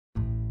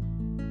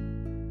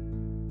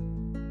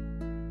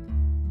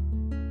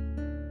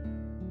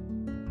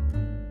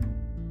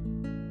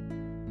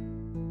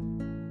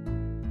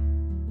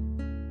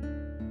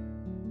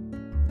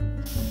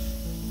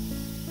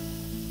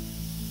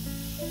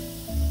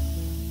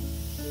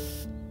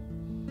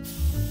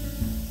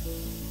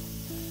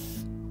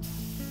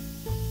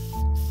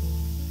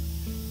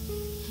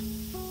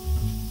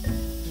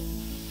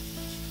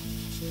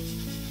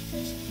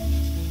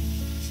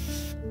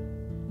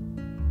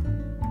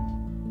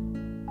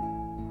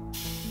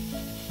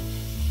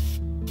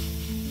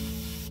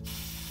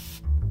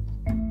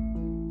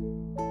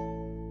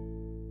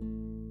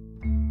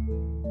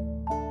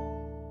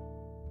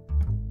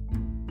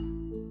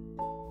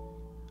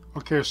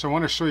Okay, so I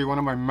want to show you one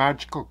of my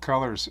magical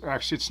colors.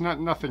 Actually, it's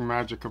nothing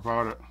magic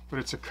about it, but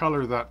it's a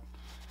color that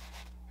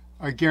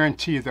I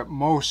guarantee that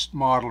most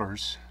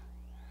modelers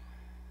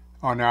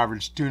on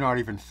average do not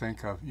even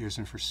think of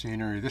using for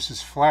scenery. This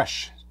is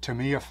flesh,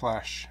 Tamiya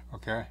flesh,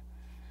 okay?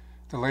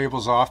 The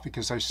label's off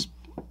because I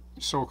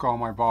soak all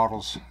my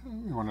bottles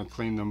when I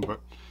clean them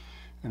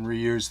and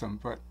reuse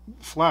them, but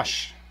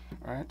flesh,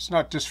 right? It's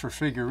not just for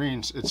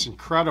figurines. It's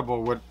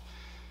incredible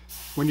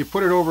when you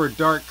put it over a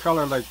dark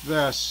color like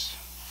this.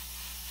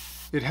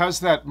 It has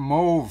that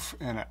mauve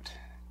in it.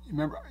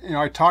 Remember,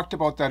 I talked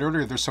about that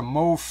earlier. There's a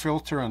mauve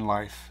filter in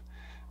life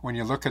when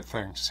you look at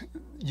things.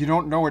 You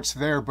don't know it's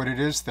there, but it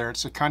is there.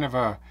 It's a kind of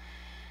a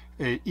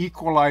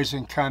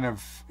equalizing kind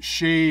of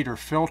shade or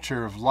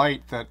filter of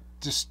light that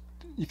just,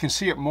 you can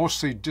see it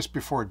mostly just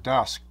before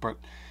dusk, but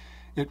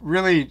it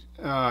really,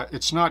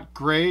 it's not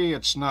gray,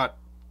 it's not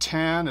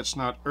tan, it's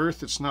not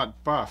earth, it's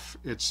not buff.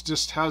 It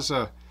just has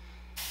a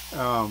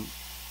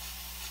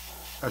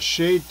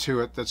shade to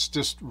it that's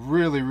just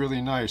really,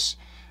 really nice.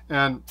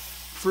 And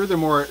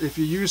furthermore, if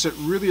you use it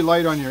really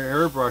light on your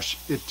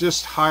airbrush, it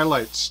just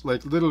highlights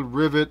like little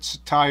rivets,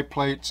 tie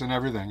plates, and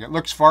everything. It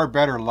looks far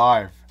better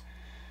live.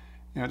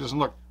 It doesn't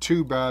look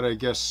too bad, I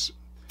guess,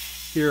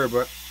 here,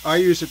 but I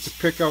use it to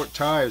pick out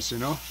ties,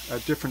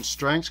 at different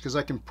strengths, because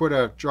I can put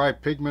a dry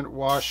pigment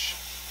wash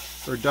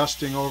or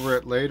dusting over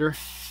it later.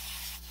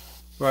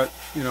 But,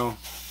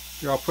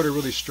 here, I'll put a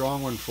really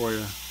strong one for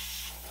you.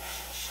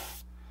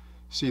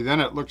 See, then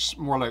it looks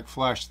more like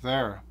flesh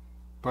there.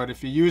 But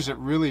if you use it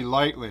really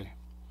lightly,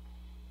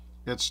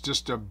 it's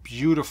just a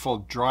beautiful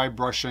dry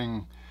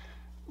brushing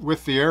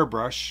with the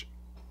airbrush,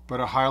 but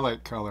a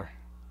highlight color.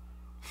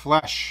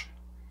 Flesh,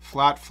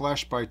 Flat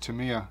Flesh by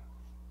Tamiya.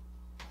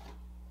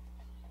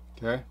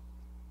 Okay.